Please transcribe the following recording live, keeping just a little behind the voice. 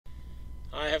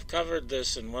I have covered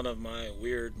this in one of my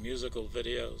weird musical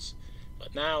videos,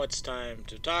 but now it's time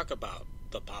to talk about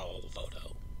the Powell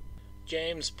Photo.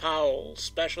 James Powell,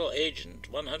 Special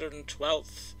Agent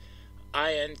 112th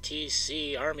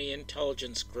INTC Army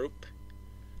Intelligence Group,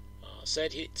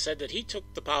 said that he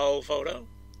took the Powell Photo,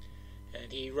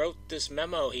 and he wrote this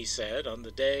memo, he said, on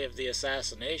the day of the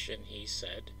assassination, he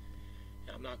said.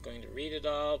 I'm not going to read it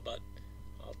all, but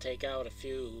I'll take out a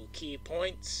few key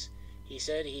points. He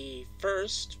said he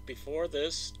first, before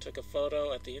this, took a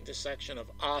photo at the intersection of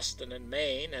Austin and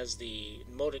Main as the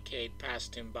motorcade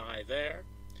passed him by there.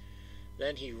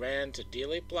 Then he ran to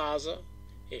Dealey Plaza.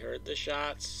 He heard the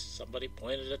shots, somebody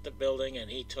pointed at the building, and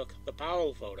he took the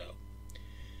Powell Photo.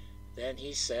 Then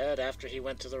he said after he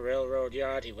went to the railroad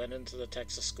yard, he went into the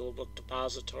Texas School Book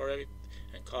Depository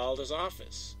and called his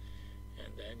office.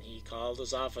 And then he called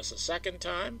his office a second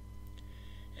time.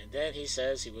 And then he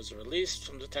says he was released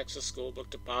from the Texas School Book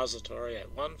Depository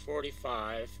at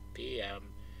 1:45 p.m.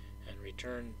 and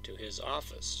returned to his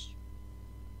office.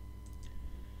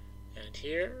 And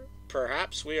here,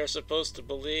 perhaps we are supposed to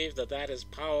believe that that is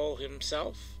Powell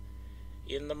himself.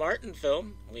 In the Martin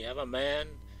film, we have a man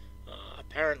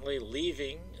apparently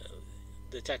leaving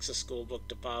the Texas School Book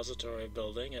Depository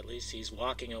building. At least he's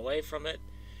walking away from it,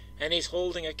 and he's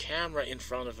holding a camera in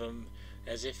front of him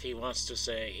as if he wants to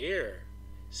say, "Here,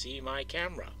 see my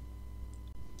camera."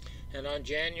 And on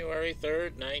January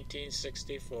 3rd,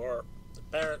 1964,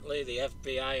 apparently the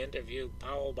FBI interviewed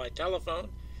Powell by telephone,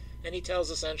 and he tells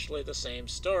essentially the same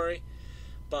story,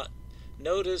 but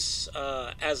notice,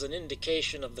 as an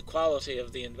indication of the quality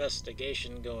of the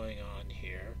investigation going on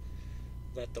here,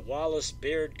 that the Wallace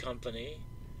Beard Company,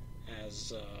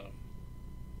 as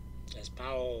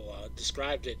Powell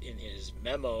described it in his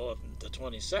memo of the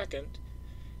 22nd,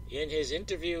 in his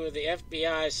interview with the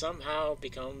FBI somehow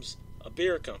becomes a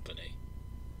beer company.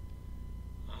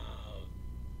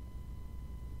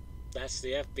 That's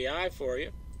the FBI for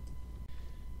you.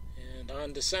 And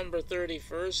on December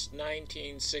 31st,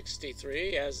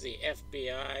 1963, as the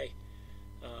FBI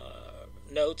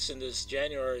notes in this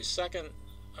January 2nd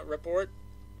report,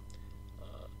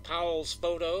 Powell's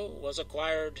photo was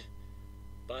acquired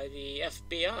by the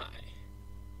FBI.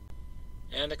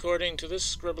 And according to this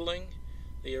scribbling,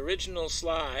 the original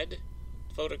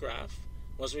photograph,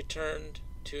 was returned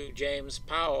to James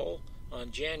Powell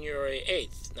on January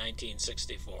 8th,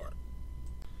 1964.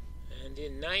 And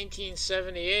in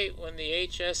 1978, when the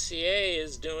HSCA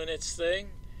is doing its thing,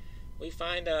 we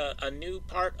find a new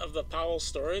part of the Powell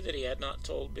story that he had not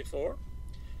told before.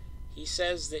 He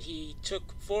says that he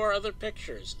took 4 other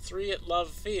pictures, 3 at Love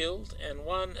Field and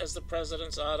 1 as the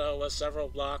President's Auto was several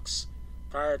blocks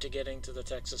prior to getting to the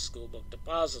Texas School Book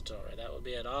Depository. That would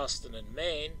be at Austin and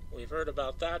Main. We've heard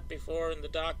about that before in the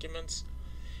documents.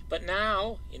 But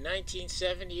now, in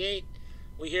 1978,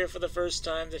 we hear for the first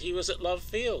time that he was at Love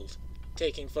Field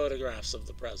taking photographs of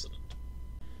the President.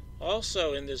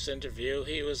 Also in this interview,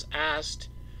 he was asked,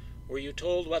 "Were you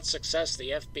told what success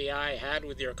the FBI had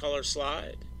with your color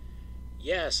slide?"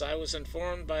 "Yes, I was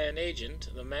informed by an agent.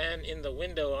 The man in the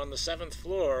window on the 7th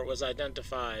floor was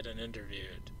identified and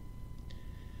interviewed."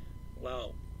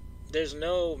 Well, there's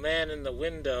no man in the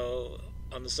window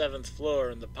on the 7th floor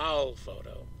in the Powell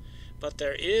photo, but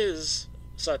there is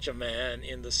such a man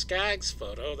in the Skaggs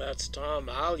photo. That's Tom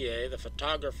Allier, the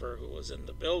photographer who was in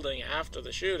the building after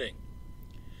the shooting.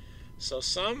 So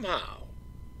somehow,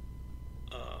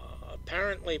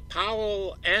 apparently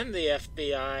Powell and the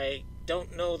FBI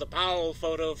don't know the Powell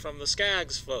photo from the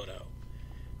Skaggs photo.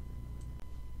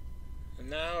 And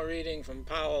now reading from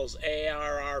Powell's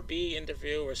ARRB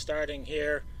interview, we're starting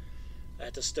here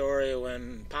at the story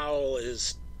when Powell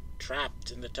is trapped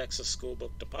in the Texas School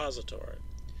Book Depository.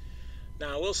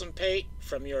 "Now, Wilson Pate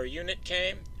from your unit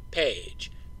came?" "Page,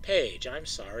 I'm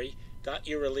sorry. Got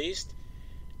you released?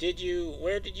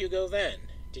 Where did you go then?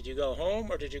 Did you go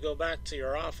home or did you go back to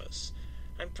your office?"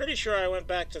 "I'm pretty sure I went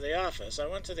back to the office. I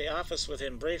went to the office with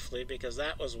him briefly because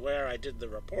that was where I did the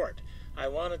report. I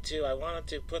wanted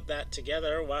to put that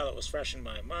together while it was fresh in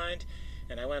my mind,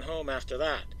 and I went home after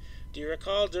that. Do you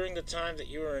recall during the time that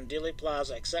you were in Dealey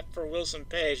Plaza, except for Wilson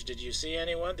Page, did you see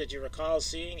anyone? Did you recall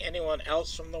seeing anyone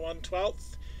else from the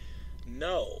 112th?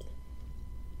 "No."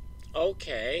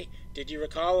 "Okay. Did you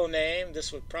recall a name?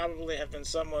 This would probably have been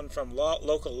someone from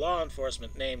local law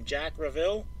enforcement named Jack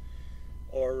Reville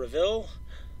or Reville.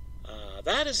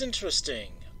 That is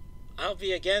interesting. I'll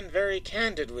be again very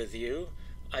candid with you.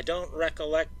 I don't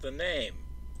recollect the name."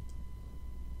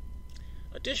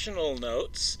 Additional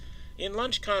notes. In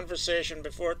lunch conversation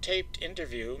before taped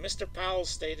interview, Mr. Powell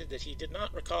stated that he did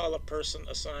not recall a person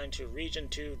assigned to Region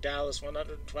 2 Dallas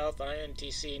 112th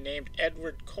INTC named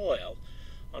Edward Coyle.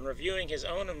 On reviewing his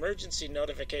own emergency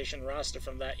notification roster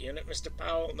from that unit, Mr.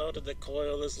 Powell noted that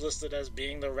Coyle is listed as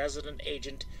being the resident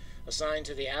agent assigned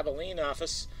to the Abilene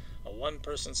office, a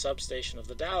one-person substation of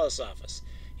the Dallas office.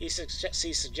 He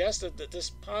suggested that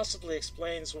this possibly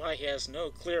explains why he has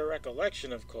no clear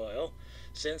recollection of Coyle,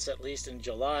 since, at least in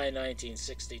July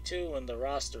 1962, when the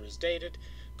roster is dated,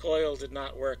 Coyle did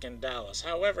not work in Dallas.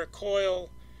 However, Coyle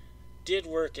did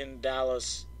work in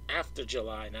Dallas after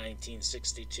July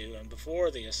 1962 and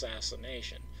before the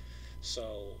assassination.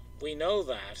 So we know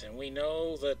that, and we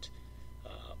know that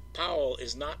Powell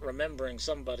is not remembering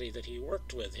somebody that he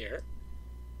worked with here.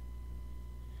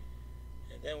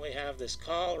 And then we have this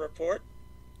call report,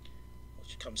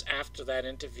 which comes after that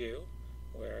interview,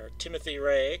 where Timothy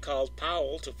Ray called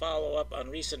Powell to follow up on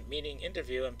recent meeting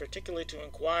interview, and particularly to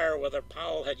inquire whether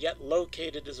Powell had yet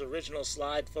located his original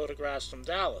slide photographs from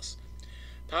Dallas.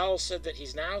 Powell said that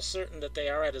he's now certain that they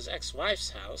are at his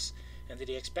ex-wife's house, and that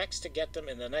he expects to get them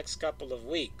in the next couple of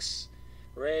weeks.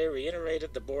 Ray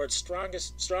reiterated the board's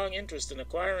strong interest in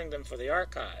acquiring them for the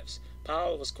archives.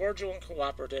 Powell was cordial and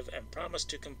cooperative and promised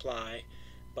to comply,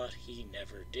 but he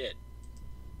never did.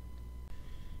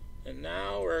 And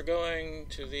now we're going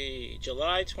to the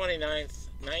July 29th,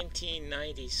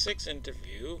 1996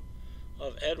 interview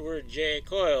of Edward J.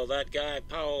 Coyle, that guy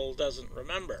Powell doesn't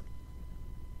remember.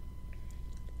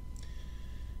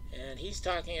 And he's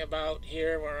talking about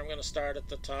here, where I'm going to start at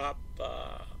the top,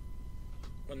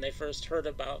 when they first heard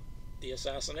about the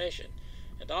assassination.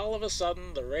 And all of a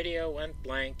sudden the radio went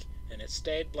blank, and it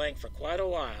stayed blank for quite a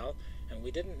while, and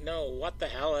we didn't know what the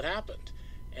hell had happened.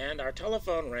 And our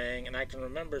telephone rang, and I can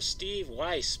remember Steve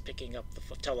Weiss picking up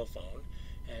the telephone,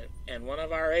 and one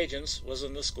of our agents was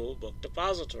in the school book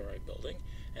depository building,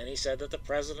 and he said that the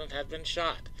president had been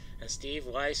shot, and Steve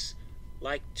Weiss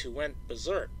liked to went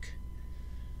berserk.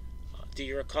 Do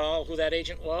you recall who that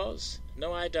agent was?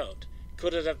 No, I don't.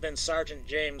 Could it have been Sergeant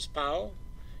James Powell?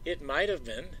 It might have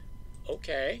been.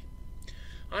 Okay.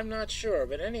 I'm not sure,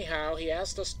 but anyhow, he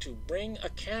asked us to bring a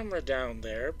camera down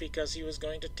there because he was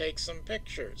going to take some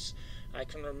pictures. I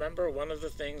can remember one of the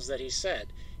things that he said.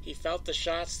 He felt the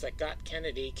shots that got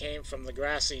Kennedy came from the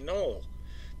grassy knoll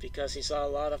because he saw a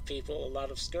lot of people, a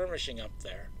lot of skirmishing up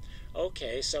there.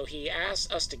 Okay, so he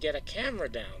asked us to get a camera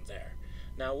down there.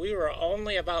 Now, we were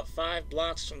only about 5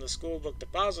 blocks from the school book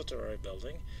depository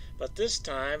building, but this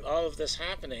time, all of this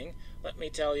happening, let me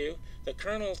tell you, the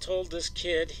colonel told this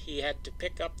kid he had to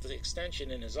pick up the extension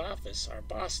in his office. Our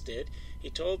boss did. He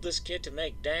told this kid to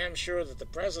make damn sure that the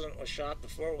president was shot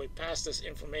before we passed this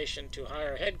information to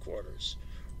higher headquarters.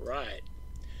 Right.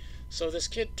 So this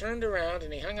kid turned around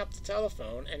and he hung up the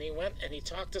telephone, and he went and he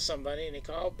talked to somebody, and he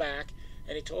called back,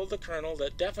 and he told the colonel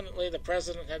that definitely the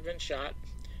president had been shot,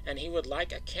 and he would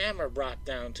like a camera brought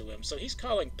down to him. So he's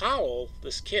calling Powell,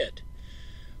 this kid.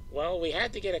 Well, we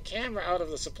had to get a camera out of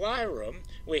the supply room.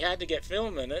 We had to get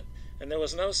film in it, and there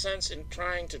was no sense in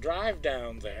trying to drive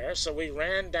down there, so we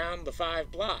ran down the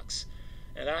 5 blocks.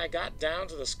 And I got down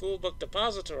to the school book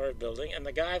depository building, and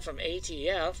the guy from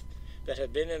ATF that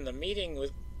had been in the meeting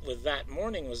with that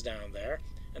morning was down there,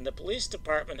 and the police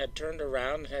department had turned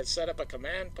around and had set up a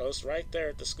command post right there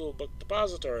at the school book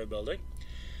depository building.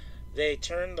 They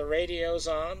turned the radios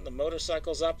on, the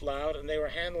motorcycles up loud, and they were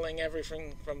handling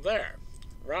everything from there.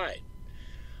 Right.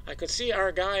 I could see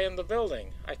our guy in the building.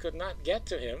 I could not get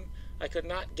to him. I could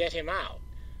not get him out.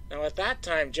 Now, at that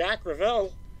time, Jack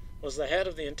Revelle was the head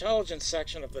of the intelligence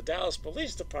section of the Dallas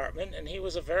Police Department, and he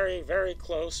was a very, very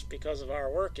close, because of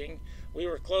our working, we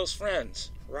were close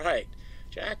friends. Right.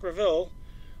 Jack Revelle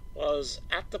was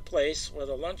at the place where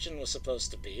the luncheon was supposed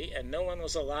to be, and no one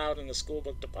was allowed in the school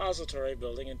book depository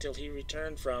building until he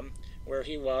returned from where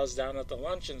he was down at the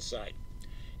luncheon site.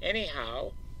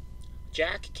 Anyhow,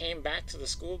 Jack came back to the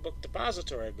school book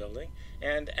depository building,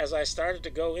 and as I started to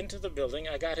go into the building,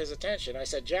 I got his attention. I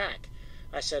said, Jack,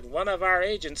 I said, one of our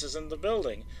agents is in the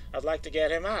building. I'd like to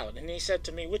get him out. And he said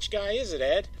to me, which guy is it,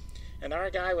 Ed? And our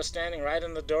guy was standing right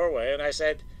in the doorway, and I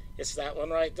said, it's that one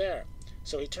right there.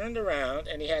 So he turned around,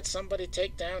 and he had somebody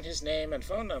take down his name and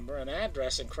phone number and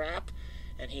address and crap,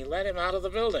 and he let him out of the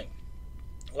building.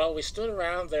 Well, we stood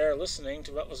around there listening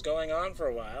to what was going on for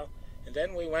a while, and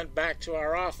then we went back to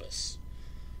our office.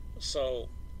 So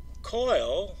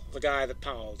Coyle, the guy that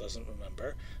Powell doesn't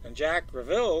remember, and Jack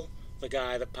Revelle, the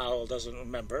guy that Powell doesn't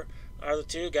remember, are the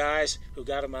 2 guys who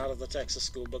got him out of the Texas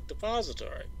School Book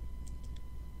Depository.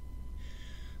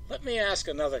 Let me ask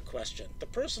another question. The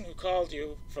person who called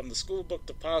you from the school book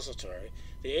depository,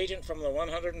 the agent from the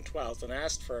 112th, and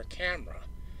asked for a camera,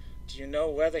 do you know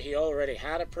whether he already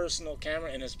had a personal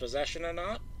camera in his possession or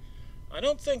not? I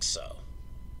don't think so.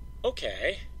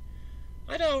 Okay.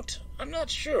 I'm not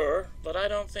sure, but I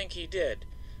don't think he did.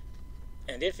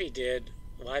 And if he did,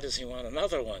 why does he want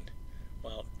another one?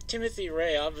 Well, Timothy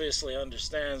Ray obviously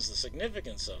understands the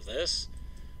significance of this,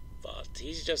 but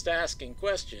he's just asking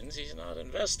questions, he's not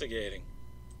investigating.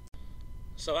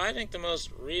 So I think the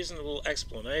most reasonable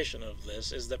explanation of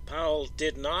this is that Powell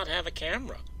did not have a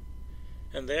camera,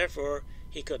 and therefore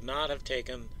he could not have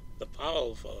taken the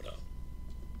Powell photo.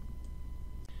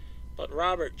 But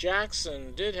Robert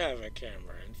Jackson did have a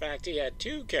camera. In fact, he had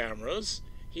two cameras.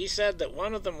 He said that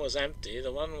one of them was empty,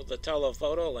 the one with the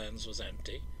telephoto lens was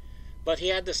empty, but he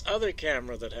had this other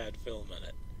camera that had film in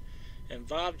it. And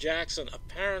Bob Jackson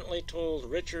apparently told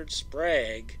Richard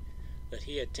Sprague that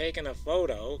he had taken a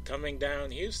photo coming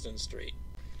down Houston Street.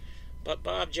 But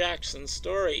Bob Jackson's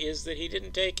story is that he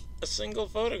didn't take a single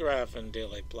photograph in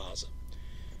Dealey Plaza.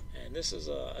 And this is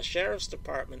a Sheriff's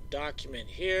Department document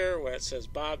here where it says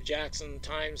Bob Jackson,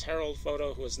 Times-Herald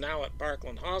photo, who is now at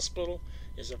Parkland Hospital,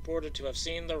 is reported to have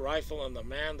seen the rifle and the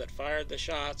man that fired the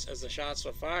shots as the shots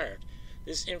were fired.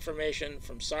 This information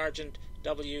from Sergeant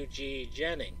W.G.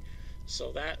 Jennings.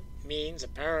 So that means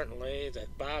apparently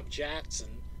that Bob Jackson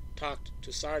talked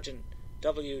to Sergeant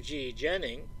W.G.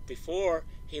 Jennings before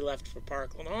he left for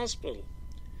Parkland Hospital.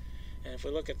 And if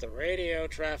we look at the radio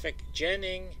traffic,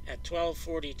 Jennings at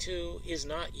 12:42 is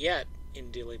not yet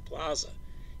in Dealey Plaza.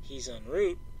 He's en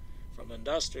route from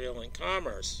Industrial and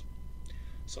Commerce.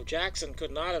 So Jackson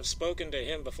could not have spoken to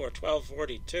him before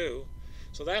 12:42.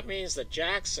 So that means that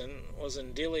Jackson was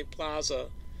in Dealey Plaza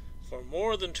for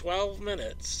more than 12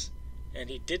 minutes, and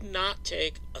he did not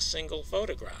take a single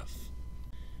photograph.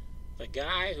 The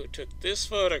guy who took this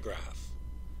photograph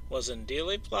was in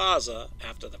Dealey Plaza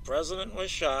after the president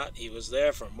was shot. He was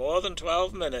there for more than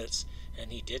 12 minutes, and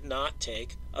he did not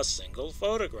take a single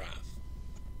photograph.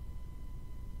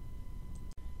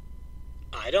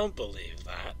 I don't believe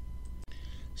that.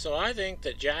 So I think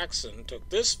that Jackson took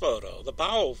this photo, the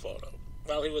Powell photo,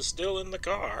 while he was still in the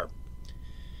car,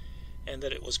 and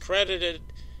that it was credited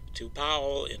to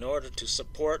Powell in order to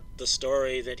support the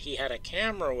story that he had a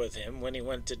camera with him when he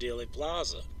went to Dealey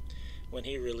Plaza, when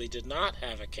he really did not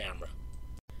have a camera.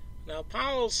 Now,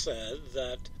 Powell said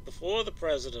that before the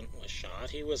president was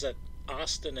shot, he was at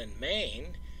Austin and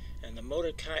Maine, and the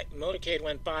motorcade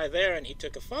went by there, and he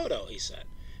took a photo, he said.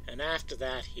 And after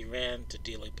that, he ran to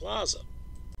Dealey Plaza.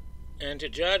 And to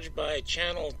judge by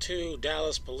Channel 2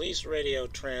 Dallas Police Radio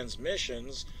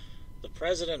transmissions, the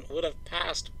president would have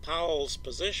passed Powell's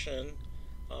position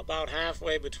about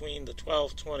halfway between the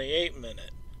 12:28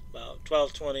 minute, about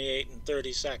 12:28 and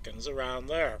 30 seconds, around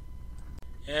there.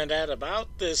 And at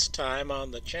about this time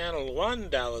on the Channel 1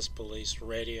 Dallas Police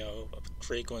Radio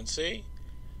frequency,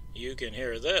 you can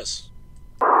hear this.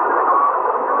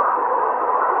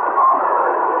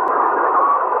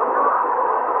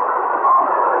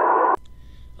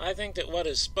 I think that what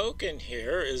is spoken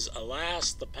here is,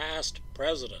 alas, the past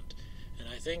president. And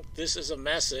I think this is a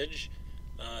message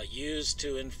used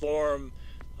to inform,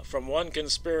 from one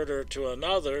conspirator to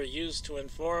another, used to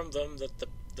inform them that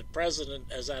the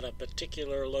president is at a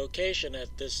particular location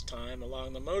at this time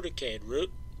along the motorcade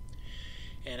route.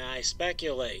 And I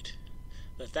speculate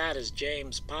that that is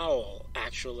James Powell,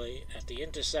 actually, at the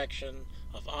intersection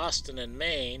of Austin and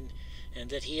Maine, and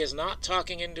that he is not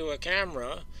talking into a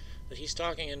camera, that he's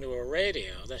talking into a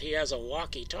radio, that he has a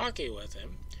walkie-talkie with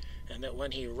him, and that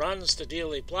when he runs to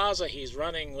Dealey Plaza, he's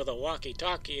running with a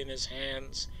walkie-talkie in his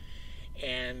hands.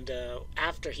 And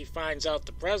after he finds out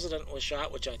the president was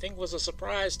shot, which I think was a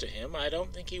surprise to him, I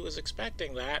don't think he was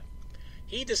expecting that,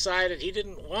 he decided he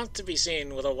didn't want to be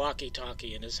seen with a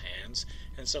walkie-talkie in his hands,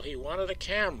 and so he wanted a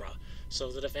camera,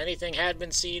 so that if anything had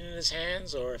been seen in his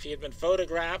hands, or if he had been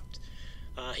photographed,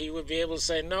 he would be able to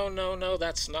say, no,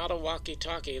 that's not a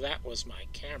walkie-talkie, that was my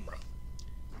camera.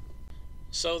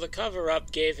 So the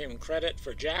cover-up gave him credit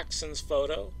for Jackson's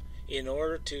photo in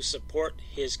order to support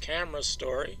his camera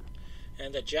story,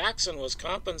 and that Jackson was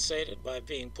compensated by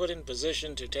being put in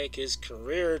position to take his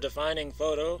career-defining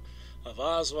photo of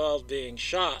Oswald being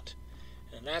shot.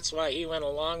 And that's why he went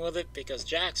along with it, because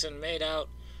Jackson made out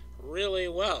really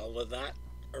well with that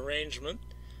arrangement.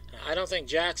 I don't think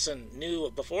Jackson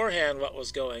knew beforehand what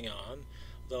was going on,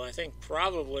 though I think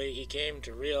probably he came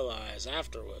to realize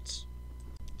afterwards.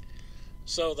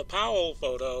 So the Powell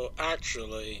photo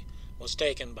actually was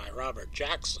taken by Robert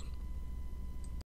Jackson.